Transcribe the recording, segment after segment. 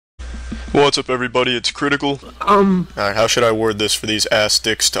What's up, everybody? It's Critical. Alright, how should I word this for these ass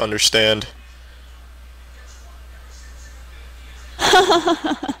dicks to understand?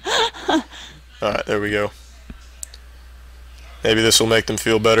 Alright, there we go. Maybe this will make them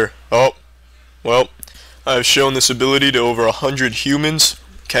feel better. Oh, well, I have shown this ability to over 100 humans,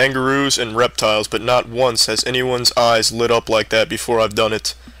 kangaroos, and reptiles, but not once has anyone's eyes lit up like that before I've done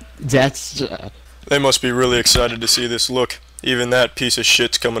it. That's... They must be really excited to see this look. Even that piece of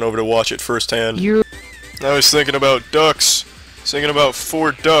shit's coming over to watch it firsthand. I was thinking about ducks. I was thinking about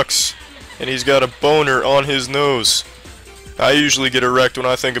 4 ducks. And he's got a boner on his nose. I usually get erect when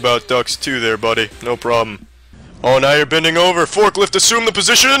I think about ducks too there, buddy. No problem. Oh, now you're bending over. Forklift, assume the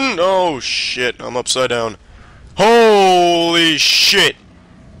position! Oh, shit. I'm upside down. Holy shit!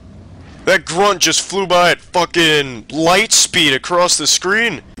 That grunt just flew by at fucking light speed across the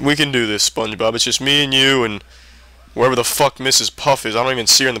screen. We can do this, Spongebob. It's just me and you and wherever the fuck Mrs. Puff is. I don't even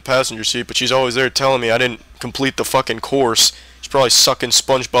see her in the passenger seat, but she's always there telling me I didn't complete the fucking course. She's probably sucking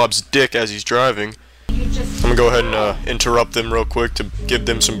SpongeBob's dick as he's driving. I'm gonna go ahead and interrupt them real quick to give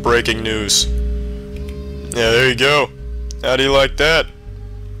them some breaking news. Yeah, there you go. How do you like that?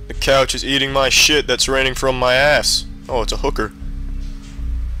 The couch is eating my shit that's raining from my ass. Oh, it's a hooker.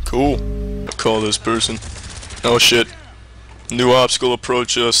 Cool. I'll call this person. Oh shit. New obstacle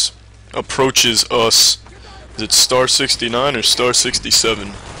approaches us. Is it star 69 or star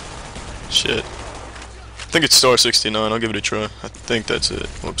 67? Shit. I think it's star 69. I'll give it a try. I think that's it.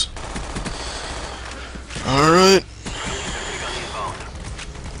 Whoops. Alright.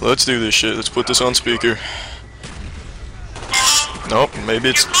 Let's do this shit. Let's put this on speaker. Nope, maybe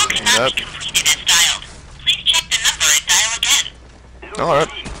it's that. Alright.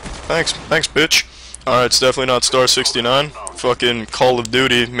 Thanks, bitch. Alright, it's definitely not star 69. Fucking Call of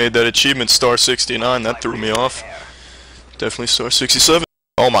Duty made that achievement star 69. That threw me off. Definitely star 67.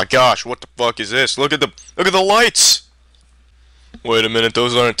 Oh my gosh, what the fuck is this? Look at the lights! Wait a minute,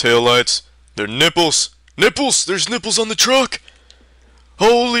 those aren't tail lights. They're nipples. Nipples! There's nipples on the truck!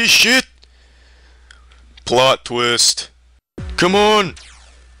 Holy shit! Plot twist. Come on!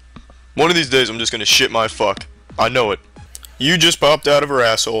 One of these days I'm just gonna shit my fuck. I know it. You just popped out of her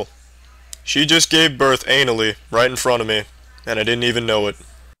asshole. She just gave birth anally, right in front of me, and I didn't even know it.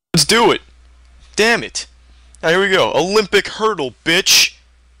 Let's do it! Damn it! Now here we go. Olympic hurdle, bitch!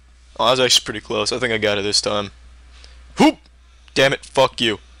 Oh, that was actually pretty close. I think I got it this time. Whoop! Damn it, fuck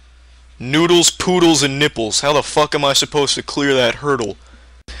you. Noodles, poodles, and nipples. How the fuck am I supposed to clear that hurdle?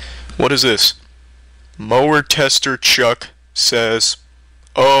 What is this? Mower tester Chuck says,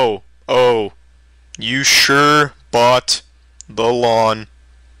 oh, you sure bought the lawn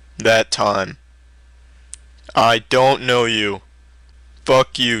that time. I don't know you.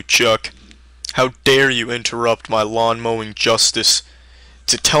 Fuck you, Chuck. How dare you interrupt my lawn mowing justice?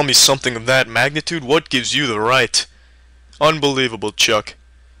 To tell me something of that magnitude? What gives you the right? Unbelievable, Chuck.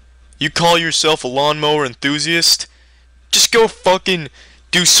 You call yourself a lawnmower enthusiast? Just go fucking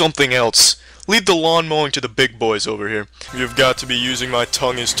do something else. Leave the lawn mowing to the big boys over here. You've got to be using my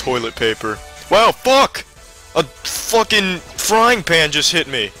tongue as toilet paper. Wow, fuck! A fucking frying pan just hit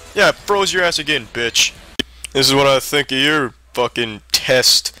me. Yeah, it froze your ass again, bitch. This is what I think of your fucking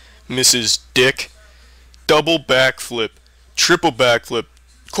test, Mrs. Dick. Double backflip. Triple backflip.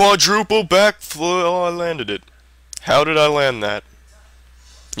 Quadruple backflip. Oh, I landed it. How did I land that?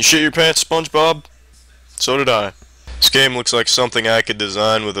 You shit your pants, SpongeBob? So did I. This game looks like something I could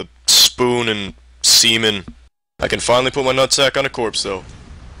design with a spoon and semen. I can finally put my nutsack on a corpse, though.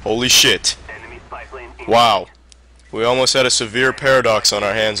 Holy shit. Wow. We almost had a severe paradox on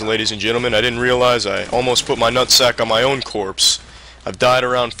our hands, ladies and gentlemen. I didn't realize I almost put my nutsack on my own corpse. I've died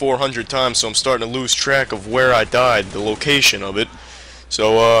around 400 times, so I'm starting to lose track of where I died, the location of it.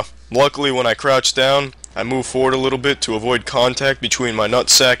 So, luckily when I crouched down, I moved forward a little bit to avoid contact between my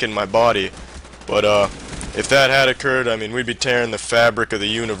nutsack and my body. But, if that had occurred, I mean, we'd be tearing the fabric of the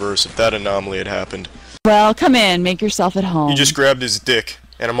universe if that anomaly had happened. Well, come in, make yourself at home. You just grabbed his dick,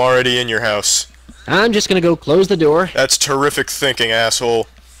 and I'm already in your house. I'm just gonna go close the door. That's terrific thinking, asshole.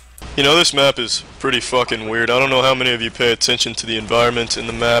 You know, this map is pretty fucking weird. I don't know how many of you pay attention to the environment in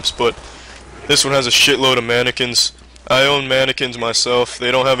the maps, but this one has a shitload of mannequins. I own mannequins myself.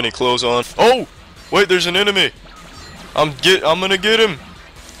 They don't have any clothes on. Oh! Wait, there's an enemy! I'm gonna get him!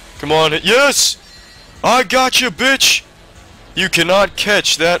 Come on, yes! I got you, bitch! You cannot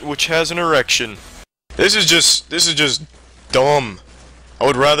catch that which has an erection. This is just dumb. I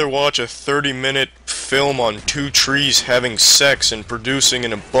would rather watch a 30-minute film on 2 trees having sex and producing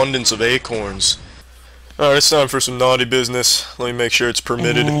an abundance of acorns. Alright, it's time for some naughty business. Let me make sure it's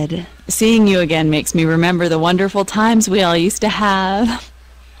permitted. Ed, seeing you again makes me remember the wonderful times we all used to have.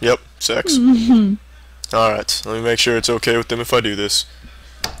 Yep, sex? Alright, let me make sure it's okay with them if I do this.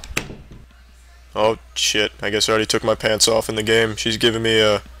 Oh, shit. I guess I already took my pants off in the game. She's giving me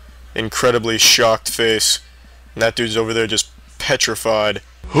a incredibly shocked face. And that dude's over there just petrified.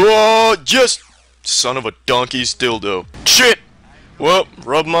 Oh, just... Son of a donkey's dildo. Shit! Well,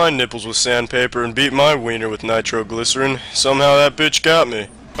 rub my nipples with sandpaper and beat my wiener with nitroglycerin. Somehow that bitch got me.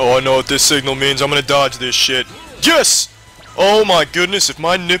 Oh, I know what this signal means. I'm gonna dodge this shit. Yes! Oh my goodness, if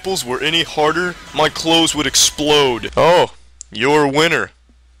my nipples were any harder, my clothes would explode. Oh, you're a winner.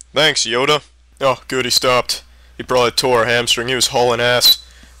 Thanks, Yoda. Oh, good, he stopped. He probably tore a hamstring. He was hauling ass.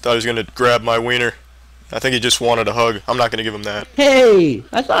 Thought he was gonna grab my wiener. I think he just wanted a hug. I'm not gonna give him that. Hey,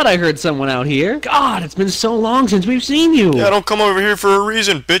 I thought I heard someone out here. God, it's been so long since we've seen you. Yeah, don't come over here for a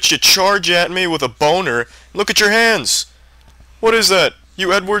reason, bitch. You charge at me with a boner. Look at your hands. What is that?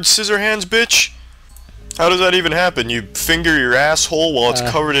 You Edward Scissorhands, bitch? How does that even happen? You finger your asshole while it's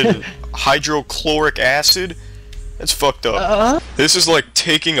covered in hydrochloric acid? That's fucked up. This is like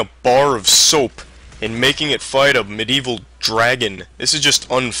taking a bar of soap and making it fight a medieval dragon. This is just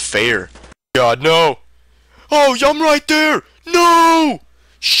unfair. God, no. Oh, I'm right there! No!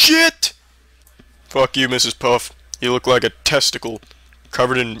 Shit! Fuck you, Mrs. Puff. You look like a testicle,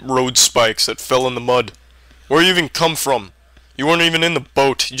 covered in road spikes that fell in the mud. Where you even come from? You weren't even in the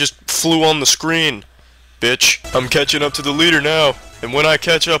boat. You just flew on the screen. Bitch. I'm catching up to the leader now. And when I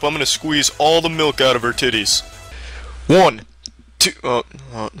catch up, I'm gonna squeeze all the milk out of her titties. 1, 2, hold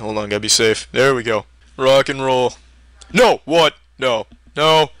on, gotta be safe. There we go. Rock and roll. No! What? No.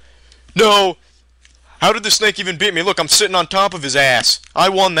 No. No! How did the snake even beat me? Look, I'm sitting on top of his ass. I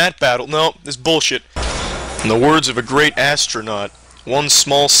won that battle. No, this bullshit. In the words of a great astronaut, one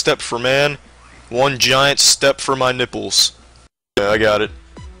small step for man, one giant step for my nipples. Yeah, I got it.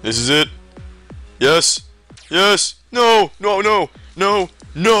 This is it. Yes. Yes. No. No. No. No.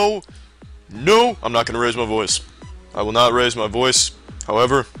 No. No. I'm not gonna raise my voice. I will not raise my voice.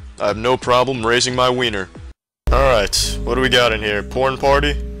 However, I have no problem raising my wiener. Alright, what do we got in here? Porn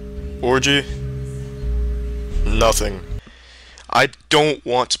party? Orgy? Nothing. I don't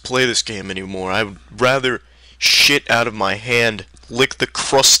want to play this game anymore. I would rather shit out of my hand, lick the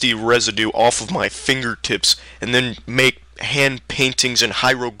crusty residue off of my fingertips, and then make hand paintings and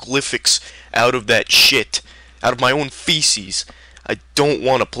hieroglyphics out of that shit. Out of my own feces. I don't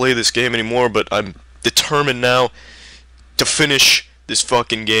want to play this game anymore, but I'm determined now to finish this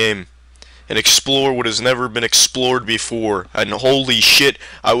fucking game and explore what has never been explored before. And holy shit,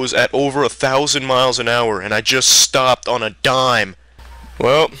 I was at over 1,000 miles an hour and I just stopped on a dime.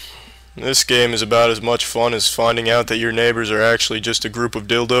 Well, this game is about as much fun as finding out that your neighbors are actually just a group of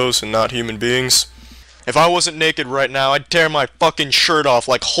dildos and not human beings. If I wasn't naked right now, I'd tear my fucking shirt off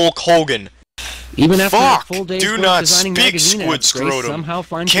like Hulk Hogan. Even after Fuck! a full day's Do work not designing speak, magazine Squid ads, Grace Scrotum. somehow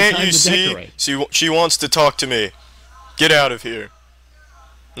finds Can't the time you to see? decorate. She wants to talk to me. Get out of here.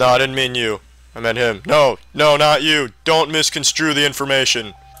 No, I didn't mean you. I meant him. No, no, not you. Don't misconstrue the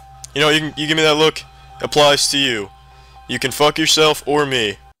information. You know, you give me that look. Applies to you. You can fuck yourself or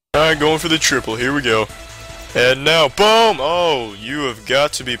me. Alright, going for the triple. Here we go. And now, boom! Oh, you have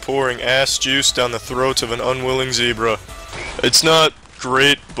got to be pouring ass juice down the throat of an unwilling zebra. It's not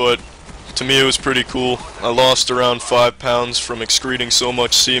great, but to me it was pretty cool. I lost around 5 pounds from excreting so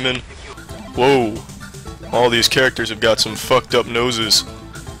much semen. Whoa. All these characters have got some fucked up noses.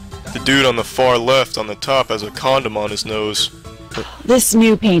 The dude on the far left on the top has a condom on his nose. This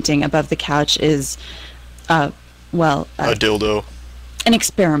new painting above the couch is, well, A dildo. an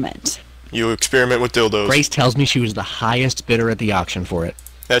experiment. You experiment with dildos. Grace tells me she was the highest bidder at the auction for it.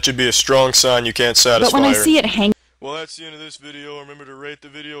 That should be a strong sign you can't satisfy But when I her. see it hang. Well, that's the end of this video. Remember to rate the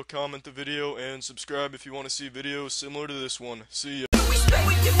video, comment the video, and subscribe if you want to see videos similar to this one. See ya.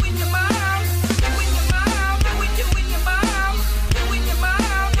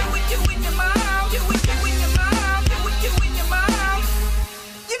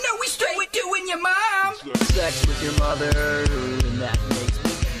 Sex with your mother, and